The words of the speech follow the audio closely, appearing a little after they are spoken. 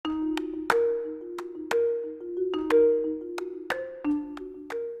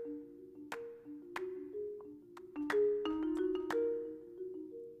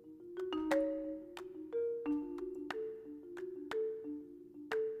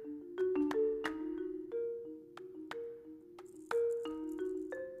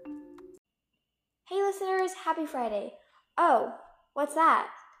Happy Friday. Oh, what's that?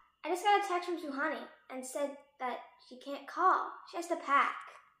 I just got a text from Suhani and said that she can't call. She has to pack.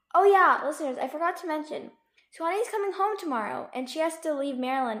 Oh yeah, listeners, I forgot to mention. Suhani's coming home tomorrow, and she has to leave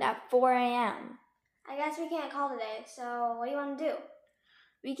Maryland at 4 a.m. I guess we can't call today, so what do you want to do?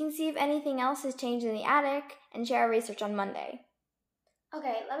 We can see if anything else has changed in the attic and share our research on Monday.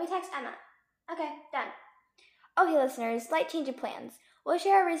 Okay, let me text Emma. Okay, done. Okay, listeners, slight change of plans. We'll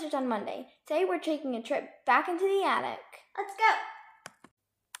share our research on Monday. Today we're taking a trip back into the attic. Let's go!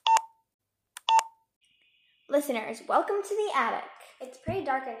 Listeners, welcome to the attic. It's pretty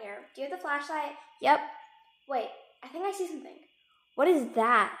dark in here. Do you have the flashlight? Yep. Wait, I think I see something. What is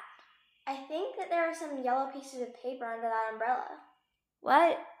that? I think that there are some yellow pieces of paper under that umbrella.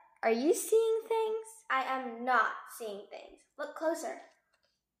 What? Are you seeing things? I am not seeing things. Look closer.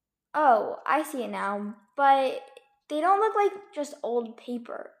 Oh, I see it now. But they don't look like just old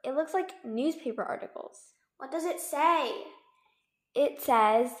paper. It looks like newspaper articles. What does it say? It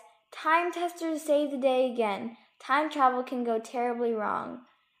says, time testers save the day again. Time travel can go terribly wrong.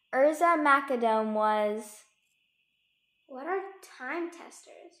 Urza Macadome was... What are time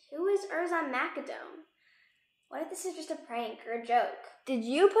testers? Who is Urza Macadome? What if this is just a prank or a joke? Did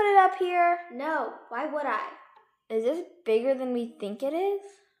you put it up here? No, why would I? Is this bigger than we think it is?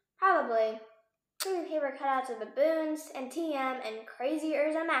 Probably. Maybe paper cutouts of baboons and TM and crazy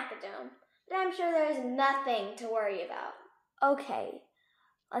Urza Macadome. But I'm sure there's nothing to worry about. Okay,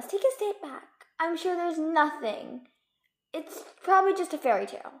 let's take a step back. I'm sure there's nothing. It's probably just a fairy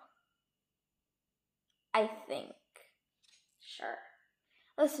tale. I think. Sure.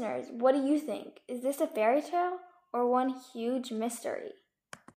 Listeners, what do you think? Is this a fairy tale or one huge mystery?